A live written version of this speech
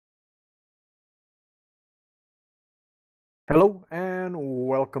Hello and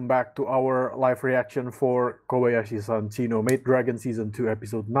welcome back to our live reaction for Kobayashi-san Maid Dragon Season 2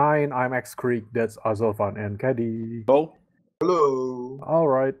 Episode 9. I'm X Creek, that's Azalfan and Caddy. Oh, Hello.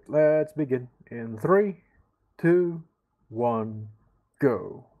 Alright, let's begin. In 3, 2, 1,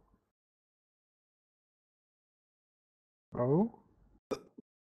 go. Oh?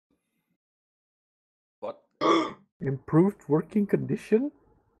 what? Improved working condition?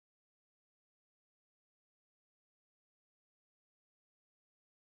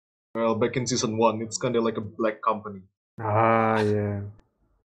 Well, back in season 1, it's kind of like a black company. Ah, yeah.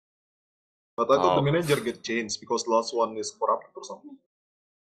 But I thought the Oh. manager get changed because the last one is corrupt or something.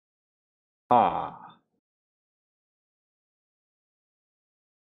 Ah.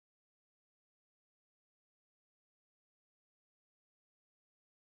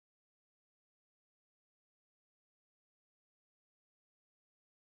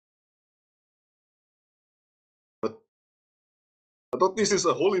 I thought this is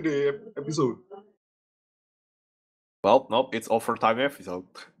a holiday episode. Well, nope, it's overtime episode.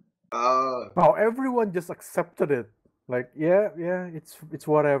 Oh, everyone just accepted it. Like, yeah, it's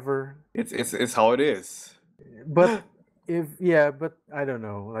whatever. It's how it is. But but I don't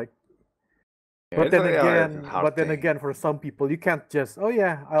know, like. Yeah, But it's then a- yeah, it's a again, hard thing. for some people, you can't just, oh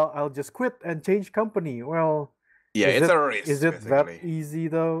yeah, I'll just quit and change company. Well, Yeah, is it's it a risk. is it that basically. easy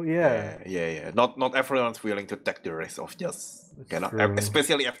though? Yeah, Yeah. Not everyone's willing to take the risk of just That's true.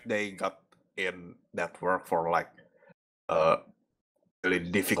 especially if they got in that work for like really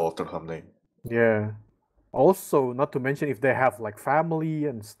difficult or something. Yeah. Also, not to mention if they have like family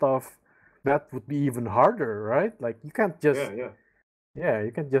and stuff, that would be even harder, right? Like you can't just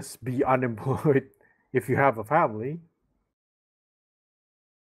you can't just be unemployed if you have a family.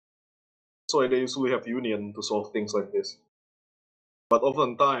 That's why they usually have union to solve things like this. But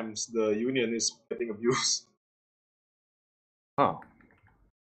oftentimes, the union is getting abused. Oh.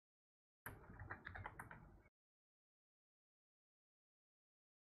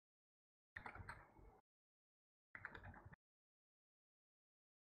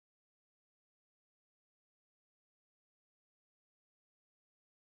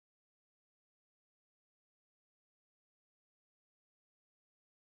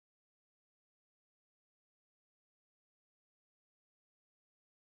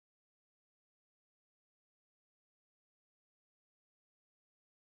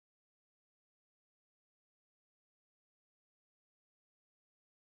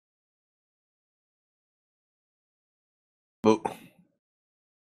 Boo.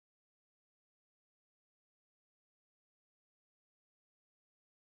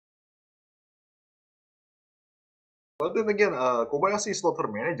 But then again, Kobayashi is not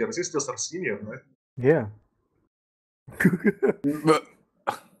her manager, she's just her senior, right? Yeah. But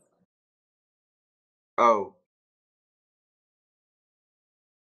Oh.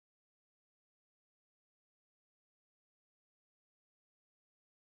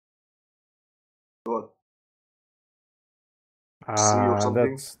 What? See or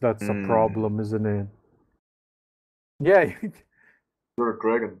something? That's a problem, isn't it? Yeah. You're a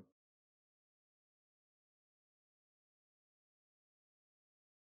dragon.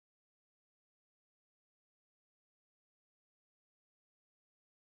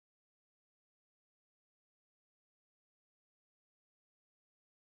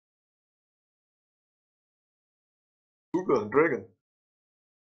 Suga, dragon.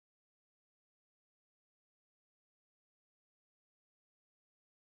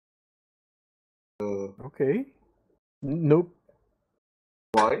 Okay. Nope.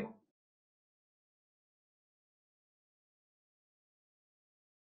 Why?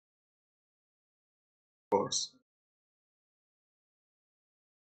 Of course.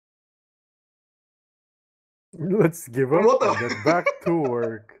 Let's give up What the- and get back to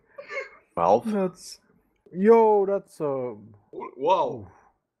work. well, That's Wow. oof.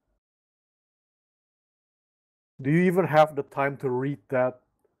 Do you even have the time to read that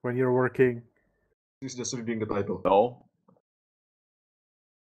when you're working? He's just reading the title. no.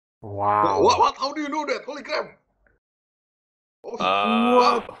 Wow. What? How do you know that? Holy crap! Oh,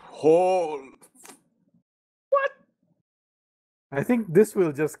 What? Whole. I think this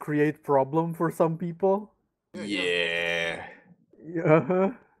will just create problem for some people. Yeah.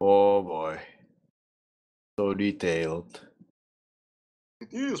 Uh-huh. Oh boy. So detailed.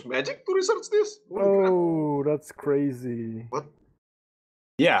 Did you use magic to research this? Holy crap. Oh, that's crazy. What?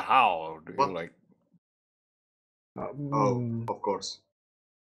 Yeah, how do you What? like? Oh, of course.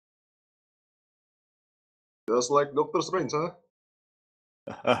 Just like Doctor Strange,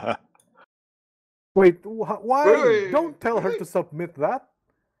 huh? Wait, why? Wait, Don't tell her really? to submit that.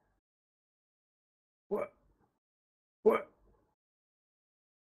 What? What?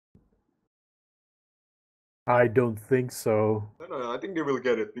 I don't think so. No, I think they will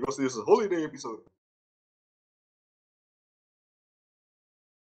get it because this is a holiday episode.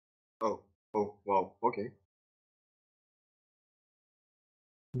 Oh, wow, okay.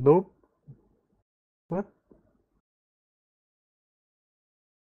 Nope. What?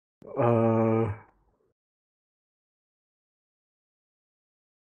 Uh.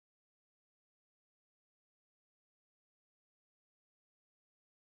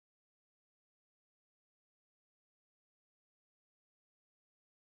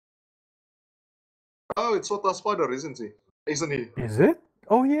 Oh, it's Sota's father, isn't he? Isn't he? Is it?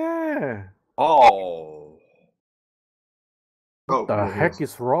 Oh yeah. Oh. What the heck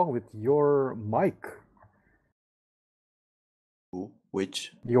yes. is wrong with your mic? Who?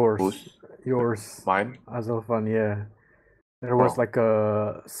 Which? Yours. Whose? Yours. Mine? Azalfan, yeah. There was like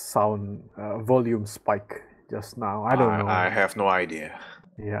a sound volume spike just now. I don't know. I have no idea.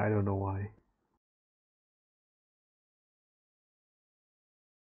 Yeah, I don't know why.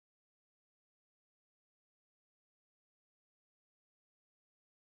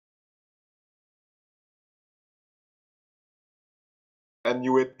 And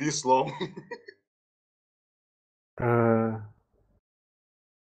you wait this long?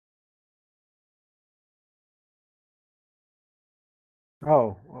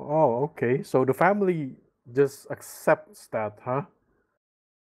 Oh, okay. So the family just accepts that, huh?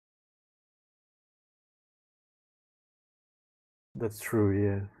 That's true,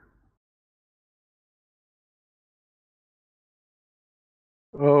 yeah.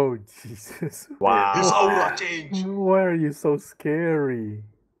 Oh, Jesus. Wow. His aura changed. Why are you so scary?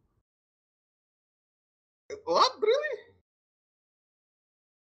 What? Really?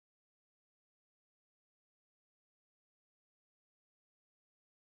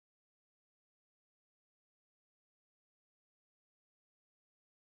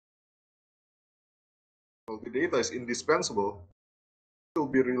 Well, the data is indispensable. It will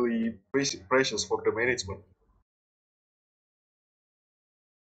be really precious for the management.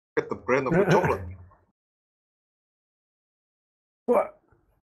 Get the brand of the chocolate. What?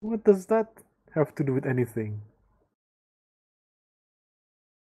 What does that have to do with anything?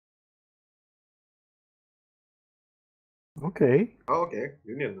 Okay. Oh, okay,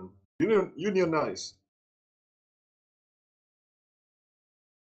 unionize.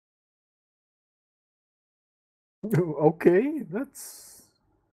 Okay, that's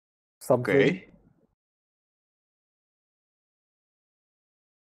something. Okay.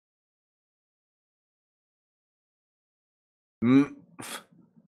 Mm.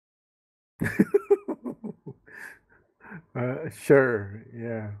 Sure,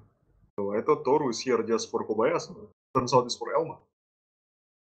 yeah. So I thought Toru is here just for Kobayashi. Turns out it's for Elma.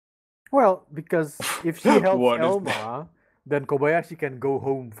 Well, because if she helps What is Elma, then Kobayashi can go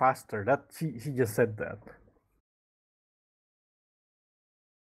home faster. That she just said that.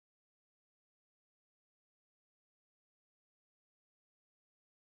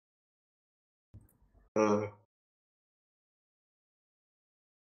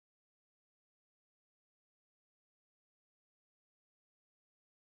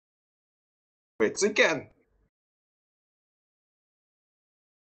 Wait, she can.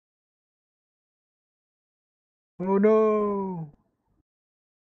 Oh no!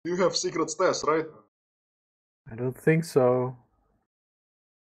 You have secret stash, right? I don't think so.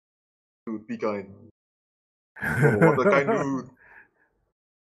 Dude, be kind. Oh, what a kind dude.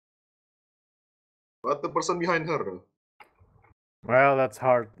 But the person behind her. Well, that's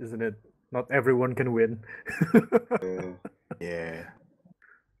hard, isn't it? Not everyone can win. Yeah.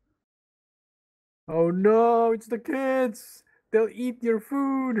 Oh no, it's the kids! They'll eat your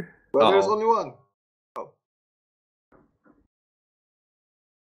food! But there's Uh-oh. only one. Oh.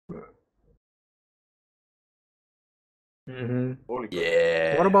 Mm-hmm. Holy crap.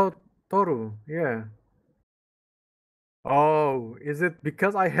 Yeah. What about Toru? Yeah. Oh, is it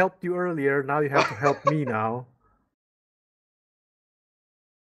because I helped you earlier, now you have to help me now?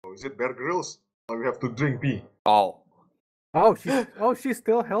 Oh, is it Bear Grylls? Now we have to drink pee. Oh. Oh, she's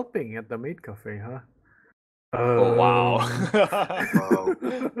still helping at the maid cafe, huh? Oh wow. Wow.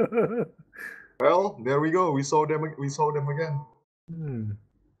 Well, there we go. We saw them. We saw them again.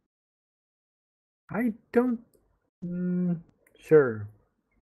 I don't. Sure.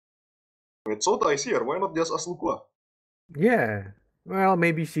 Wait, Sota is here. Why not just ask Lukua? Yeah. Well,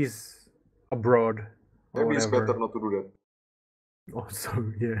 maybe she's abroad or Maybe it's better whatever. not to do that.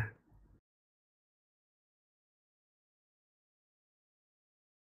 Also, yeah.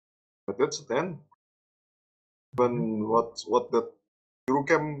 But that's a 10. When what that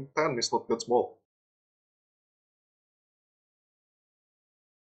Eurocam 10 is not that small.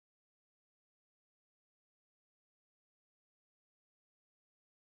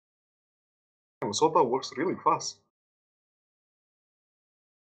 Damn, Sota works really fast.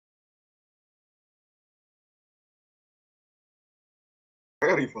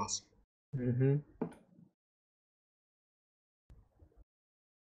 Very fast. Mm-hmm.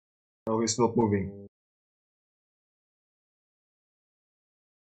 Now he's not moving.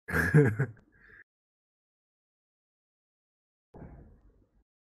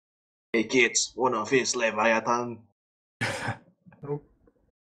 Hey kids, wanna fish Leviathan? Oh.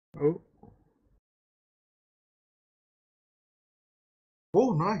 Oh.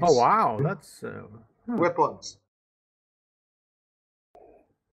 Oh, nice. Oh wow, that's Wet ones.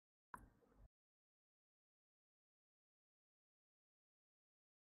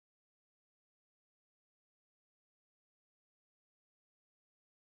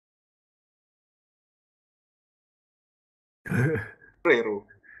 Rero.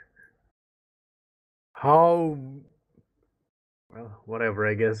 How well, whatever,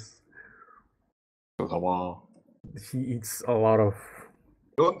 I guess. Wow. She eats a lot of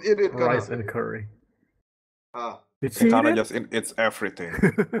Don't eat it, rice Kana. and curry. Ah. Did she eat Kinda it? just it's everything.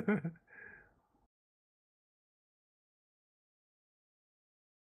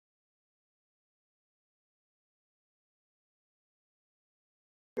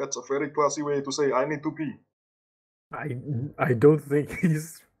 That's a very classy way to say I need to pee. I don't think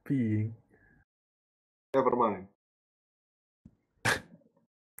he's peeing. Never mind.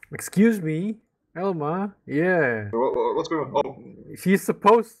 Excuse me, Elma. Yeah. What's going on? Oh, She's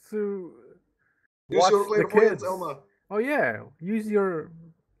supposed to use watch your the clairvoyance, kids. Elma. Oh yeah, use your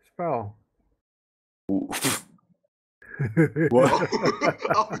spell. What?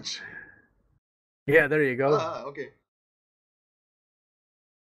 Ouch. Yeah, there you go. Ah, okay.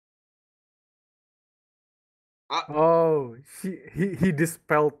 Ah. Oh, he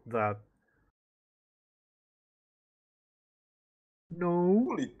dispelled that. No.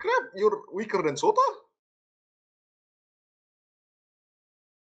 Holy crap, you're weaker than Sota?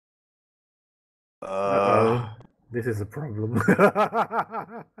 Uh-oh. This is a problem.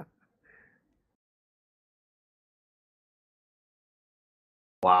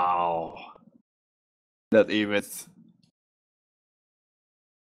 Wow. That image.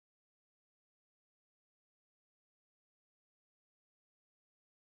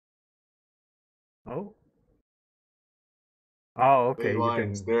 Oh. Oh, okay. You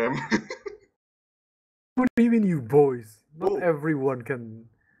Lines, can. damn. What do you mean, you boys? Not Oh. everyone can.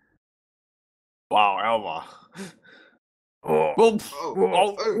 Wow, Elma. Oh. Whoa.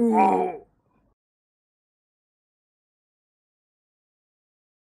 Oh. Oh.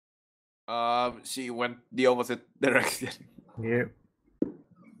 Oh. She went the opposite direction. Yeah.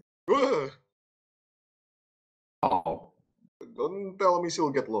 Oh. Don't tell me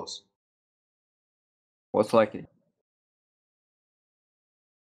she'll get lost. What's likely?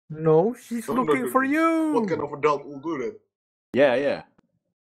 No, she's No, looking for you. What kind of adult will do that? Yeah, yeah.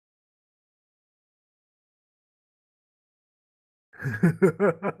 What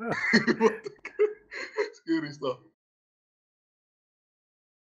the scary stuff.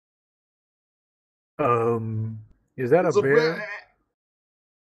 Is that It's a bear?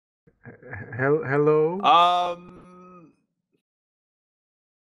 Hello? Oh.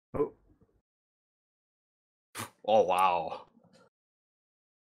 Oh wow.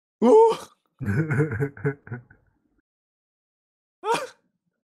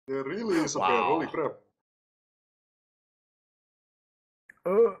 There really is a bear. Wow. Holy crap.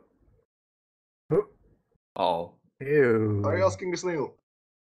 Oh. Oh. Ew. Are you asking the snail?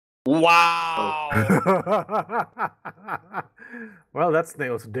 Wow. Well, that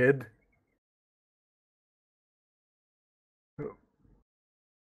snail's dead.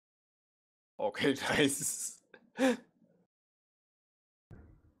 Okay, nice. I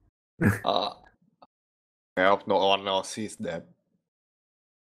hope no one else sees that.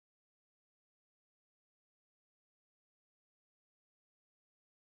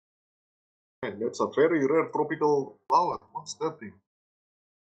 Man, that's a very rare tropical flower. What's that thing?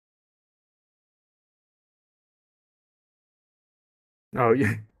 Oh,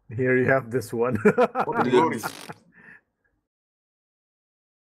 yeah. Here you have this one. What glory.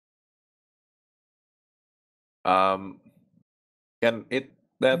 Can it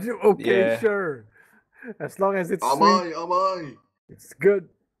that? Okay, Yeah. sure. As long as it's Am sweet, I? it's good.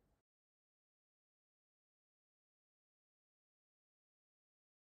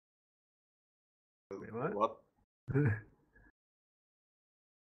 Wait, what?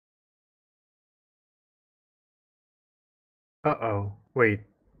 Uh-oh. Wait.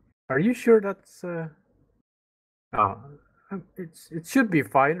 Are you sure that's oh, it should be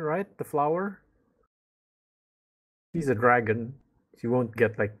fine, right? The flower. She's a dragon. You won't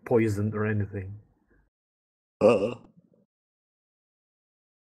get like poisoned or anything.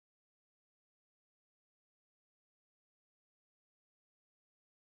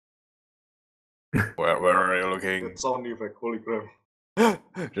 Where are you looking? That sound effect, holy crap.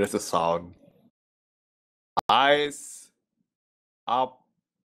 There's a sound. Eyes up.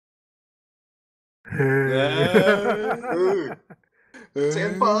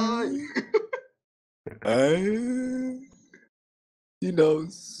 Senpai! He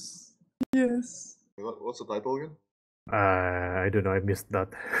knows. Yes. What's the title again? I don't know. I missed that.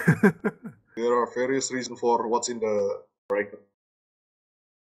 There are various reasons for what's in the breaker.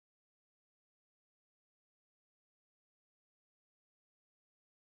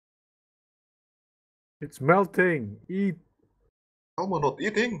 It's melting. Eat. Elmo not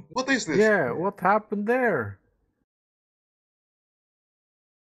eating? What is this? Yeah, what happened there?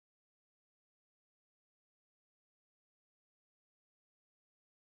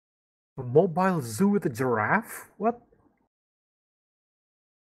 A mobile zoo with a giraffe? What?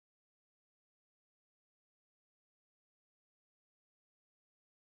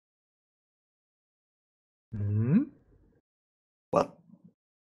 Hmm? What?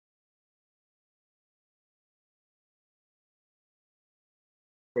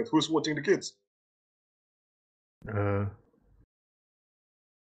 Wait, who's watching the kids? No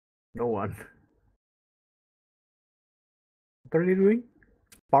one. What are they doing?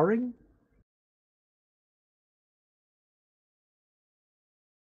 Sparring?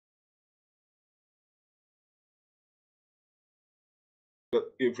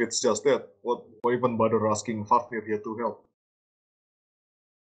 If it's just that, why even bother asking Fafnir here to help?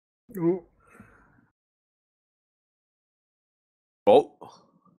 Ooh. Oh,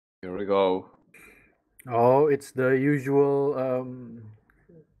 here we go. Oh, it's the usual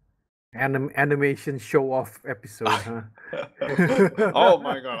animation show off episode, huh? Oh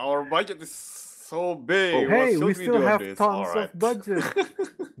my god, our budget is so big. Hey, what we should still do on have this? tons All right. of budget,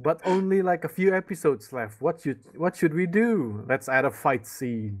 but only like a few episodes left. What should we do? Let's add a fight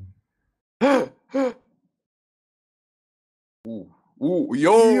scene. Ooh, yo!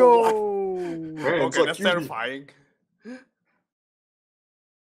 Yo! Man, Okay, so that's cutie. terrifying.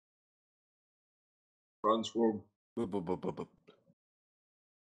 Transform.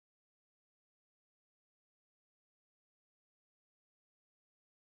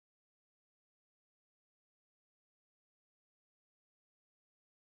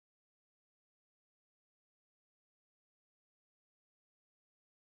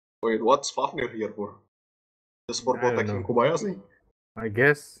 Wait, what's Fafnir here for? Just for I don't protecting know. Kobayashi? I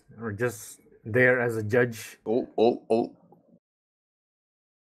guess, or just there as a judge. Oh.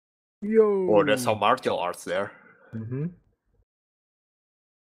 Yo! Oh, there's some martial arts there. Mm-hmm.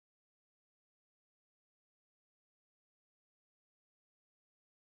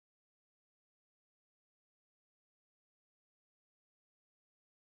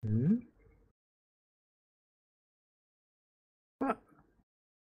 Hmm? What?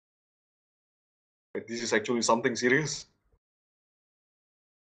 Wait, this is actually something serious?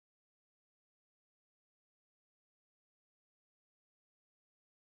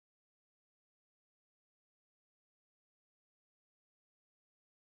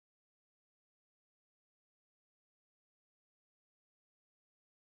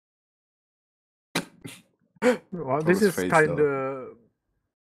 Well, this Those is face, kind though. of,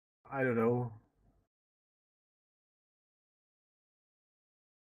 I don't know.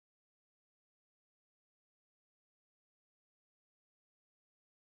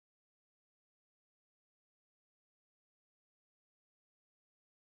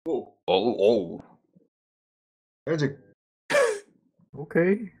 Oh, magic.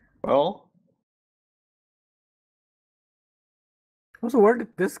 Okay. Well, Also, where did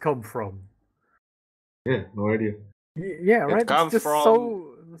this come from? Yeah, no idea. Yeah, right. it It's comes just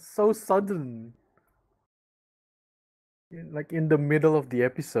from. so sudden. Like in the middle of the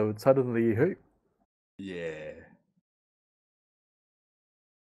episode, suddenly, hey. Yeah.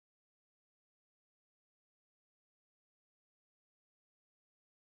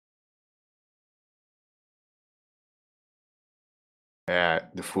 Yeah,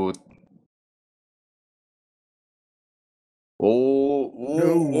 the food. Oh.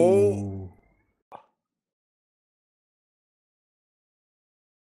 No.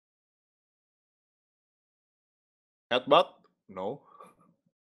 Headbutt? No.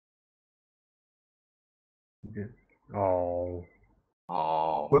 Oh.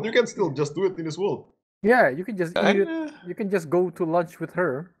 Oh. But you can still just do it in this world. Yeah, you can just eat it. Kinda. You can just go to lunch with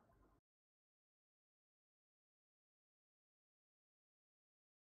her.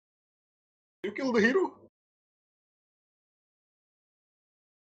 You kill the hero?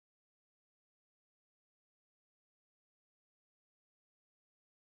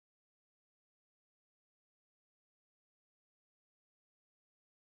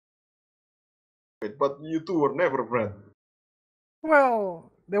 Wait, but you two were never friends.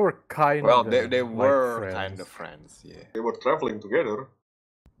 Well, they were kind Well, of they were friends. kind of friends, yeah. They were traveling together.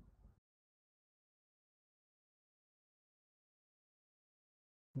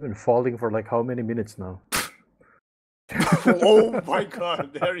 Been falling for like how many minutes now? Oh my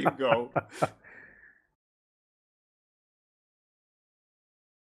god, there you go.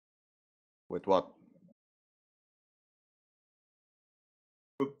 With what?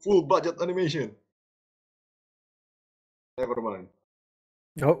 With full budget animation. Never mind.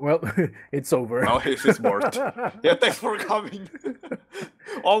 Oh, well, it's over. Well, it's bored. Yeah, thanks for coming.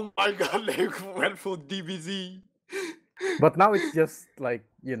 Oh my god, they went full DBZ. But now it's just like,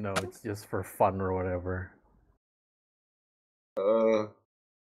 it's just for fun or whatever.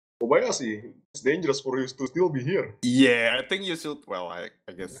 Kobayashi, it's dangerous for you to still be here. Yeah, I think you should. Well, I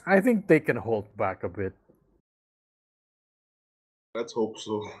guess. I think they can hold back a bit. Let's hope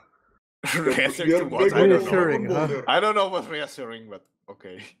so. Reassuring, huh? I don't know what's reassuring, but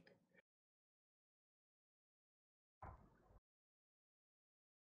okay.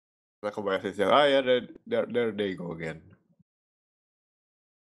 Like Kobayashi said, oh yeah, there they go again.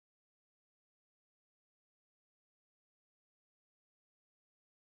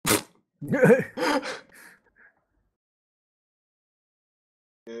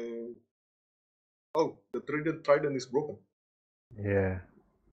 Oh, the trident is broken. Yeah.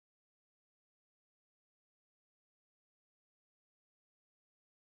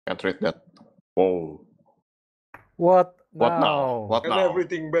 Can't read that. Whoa. What What now? now? What And now?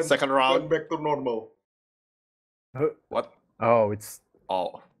 everything Second round. went back to normal. What? Oh, it's...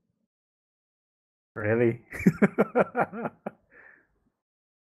 Oh. Really?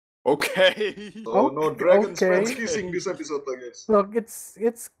 Okay. So no dragons fans kissing this episode, I guess. Look,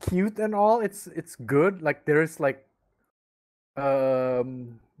 it's cute and all. It's good. Like there's like I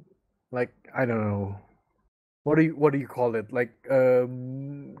don't know. What do you call it? Like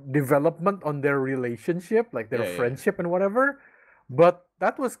development on their relationship, like their friendship and whatever. But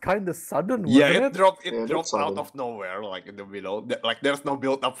that was kind of sudden, wasn't it? It dropped out of nowhere, like in the middle. Like there's no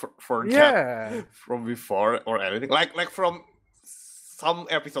build up for that from before or anything. Like from some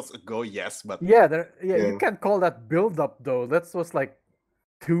episodes ago, yes, but you can't call that build up though. That was like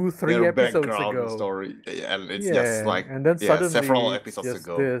 2-3 episodes ago. Story, and it's just like and then suddenly several episodes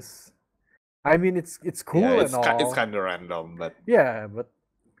ago. This. I mean, it's cool and all. It's kind of random, but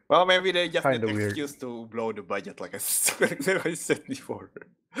well, maybe they just need an excuse to blow the budget, like I said before.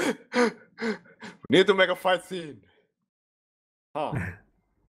 We need to make a fight scene. Huh.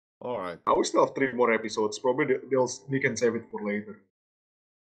 All right. I will still have 3 more episodes. Probably they can save it for later.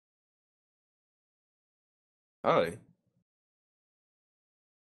 All right.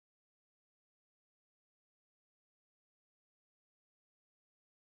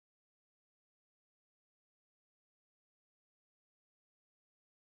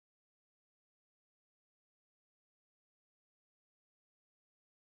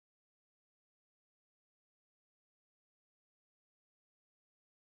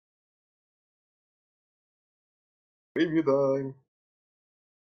 Review time.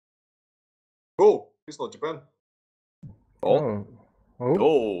 Oh, it's not Japan. Oh.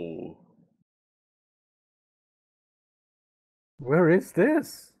 Where is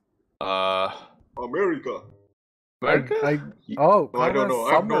this? America. America? I don't know.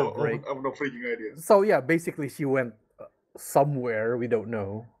 I have no freaking idea. So yeah, basically she went somewhere we don't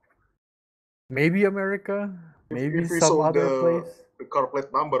know. Maybe America. Maybe if we some saw other place. The car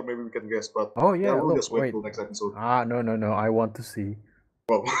plate number, maybe we can guess. But we'll just wait till next episode. No. I want to see.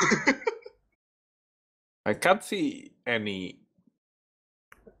 Well, I can't see any.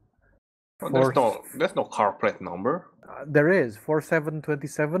 There's no car plate number. There is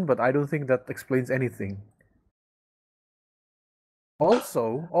 4727, but I don't think that explains anything.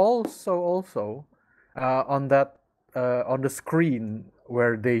 Also, on that on the screen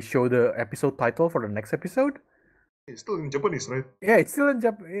where they show the episode title for the next episode. It's still in Japanese, right? Yeah, it's still in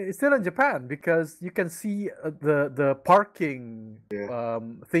Japan because you can see the parking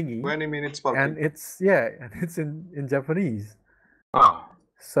thingy. 20 minutes parking. And it's in Japanese.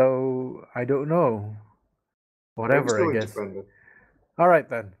 So I don't know. Whatever, I guess. All right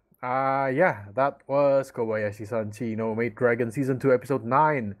then. That was Kobayashi-san no Maid Dragon Season 2 Episode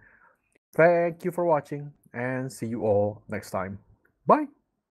 9. Thank you for watching and see you all next time. Bye.